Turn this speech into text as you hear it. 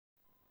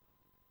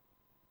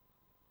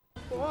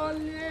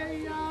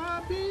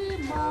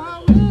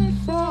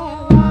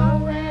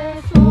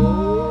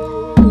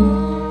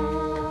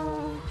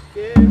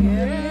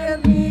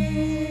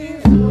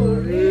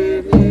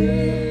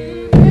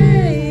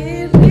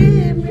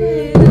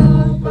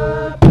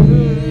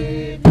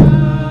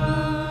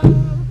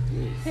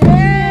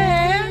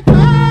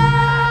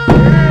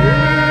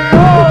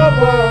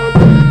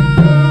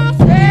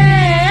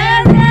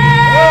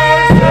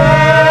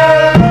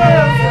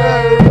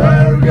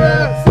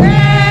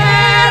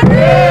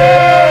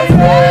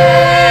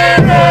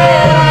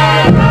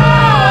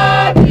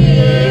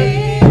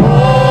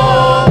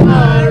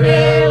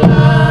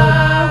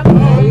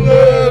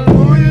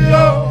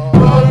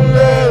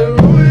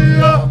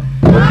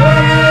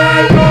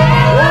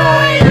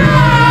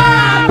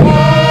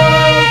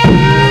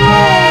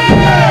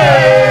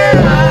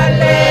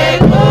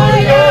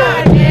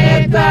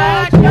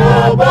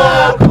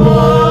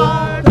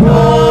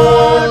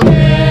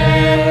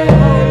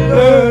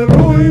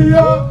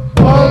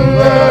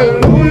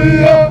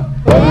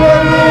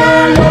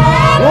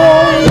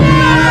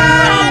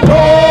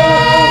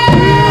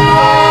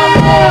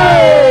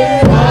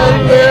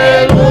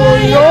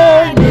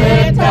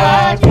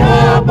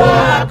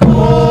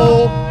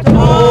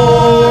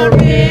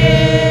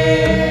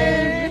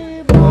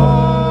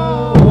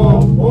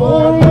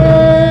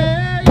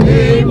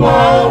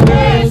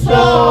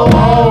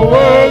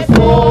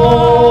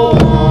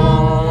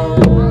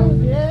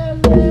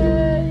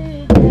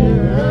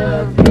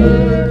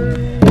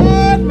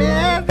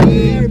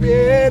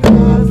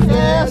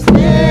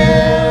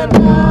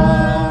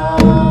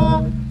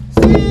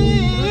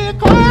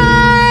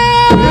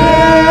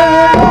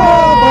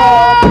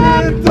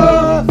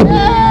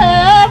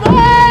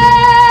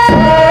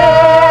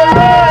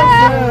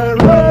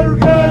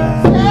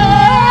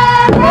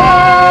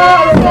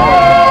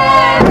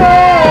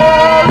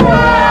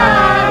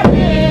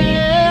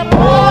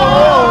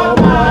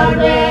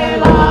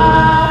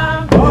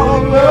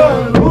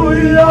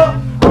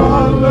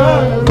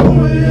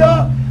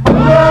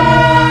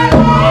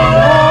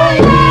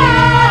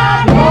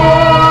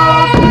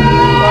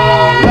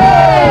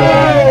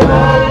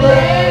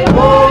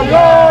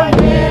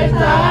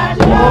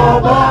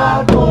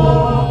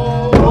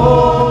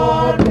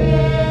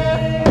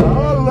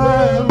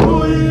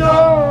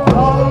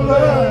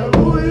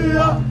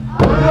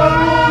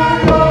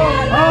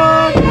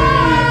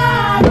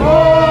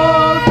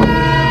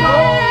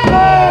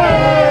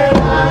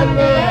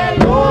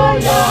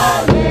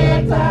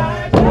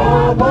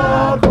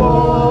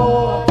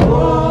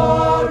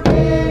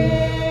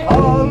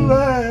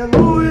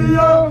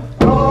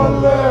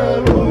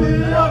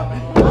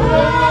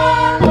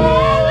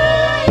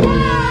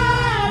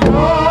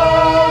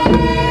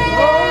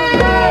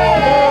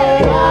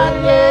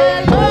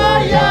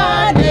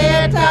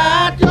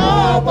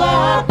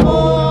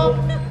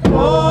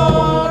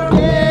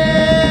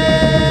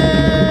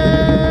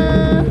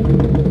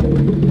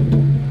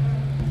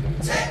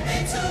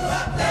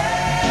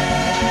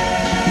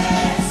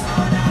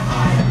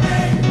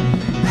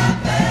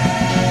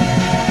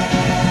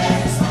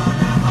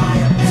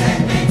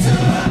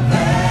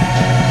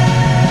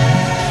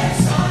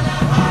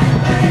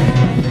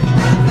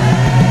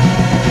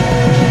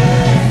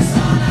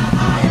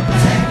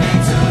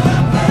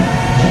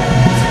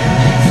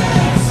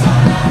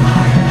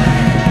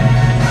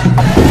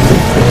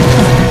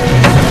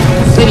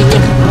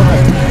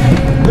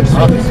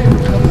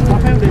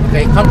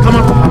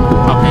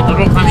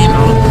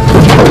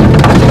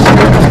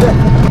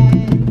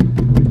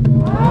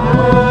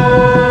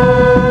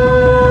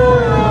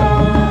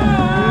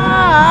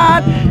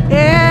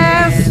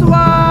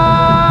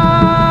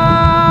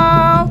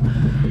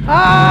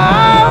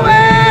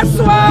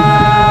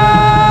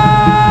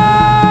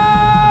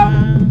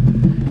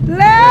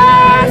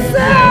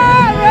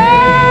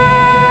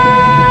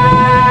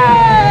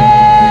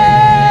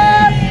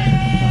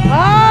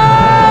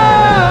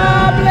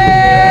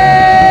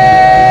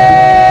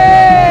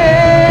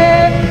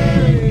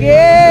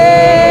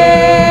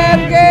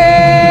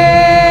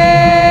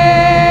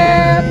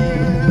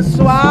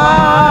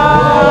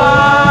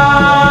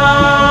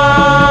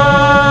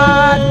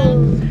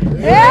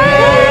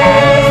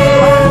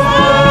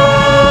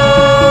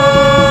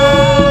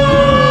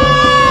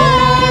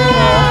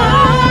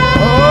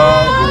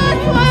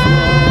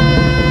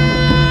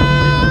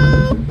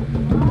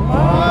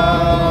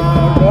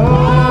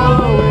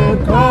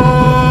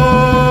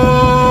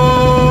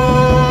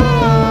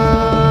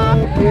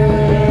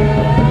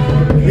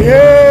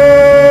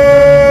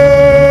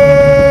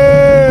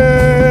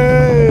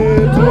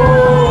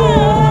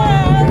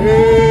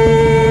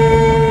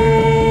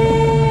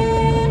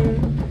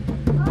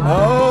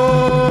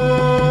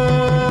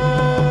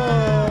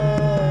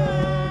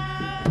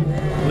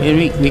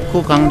We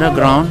cook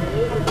underground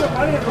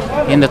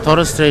in the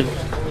Torres Strait.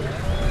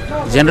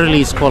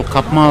 Generally it's called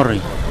kupmari,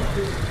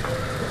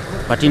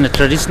 but in the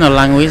traditional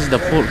language, the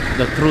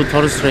true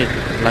Torres Strait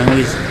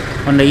language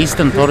on the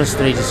eastern Torres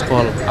Strait is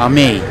called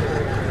amei,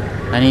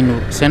 and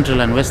in central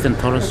and western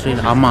Torres Strait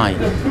amai.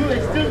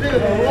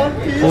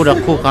 Food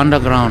are cooked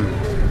underground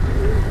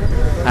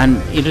and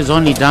it is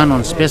only done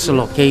on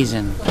special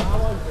occasion.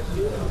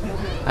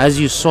 As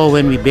you saw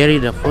when we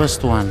buried the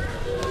first one,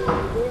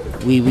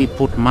 we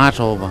put mat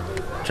over.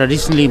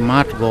 Traditionally,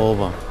 mat go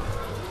over.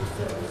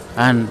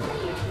 And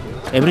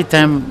every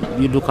time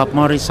you do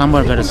kupmari,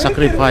 someone got to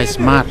sacrifice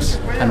mats,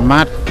 and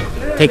mat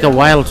take a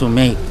while to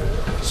make.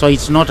 So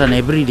it's not an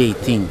everyday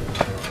thing.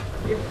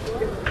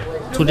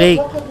 Today,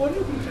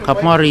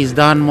 kupmari is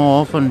done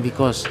more often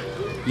because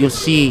you'll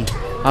see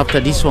after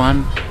this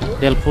one,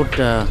 they'll put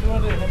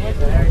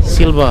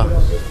silver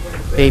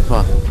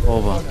paper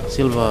over,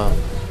 silver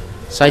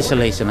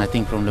isolation, I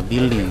think, from the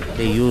building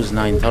they use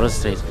now in Torres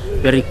Strait.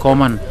 Very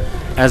common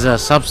as a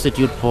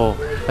substitute for,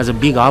 as a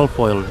big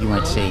alfoil, you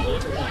might say.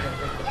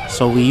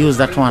 So we use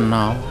that one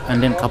now,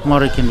 and then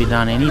kupmari can be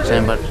done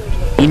anytime, but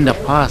in the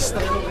past,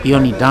 he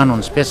only done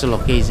on special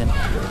occasion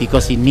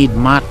because he need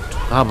mat to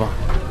cover.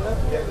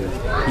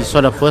 You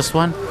saw the first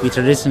one, we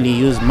traditionally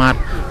use mat.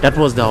 That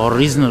was the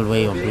original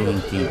way of doing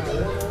things.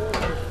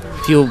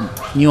 Few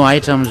new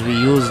items we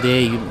use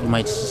there, you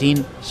might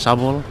seen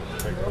shovel.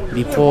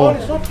 Before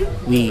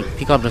we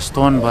pick up the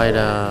stone by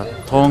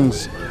the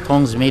tongs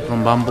made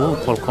from bamboo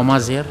called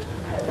komazer,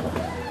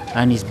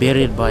 and it's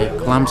buried by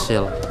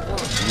clamshell.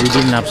 We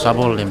didn't have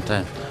shovel them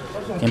time.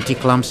 Empty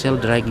clamshell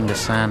dragging the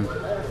sand.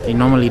 They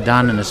normally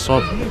done in a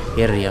soft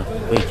area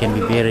where it can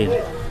be buried.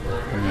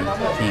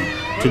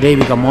 Today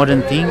we got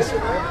modern things.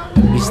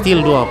 We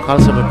still do our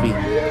culture, but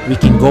we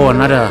can go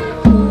another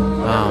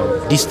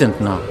distant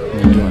now.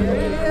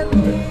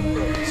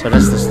 So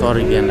that's the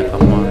story behind the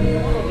kupmari.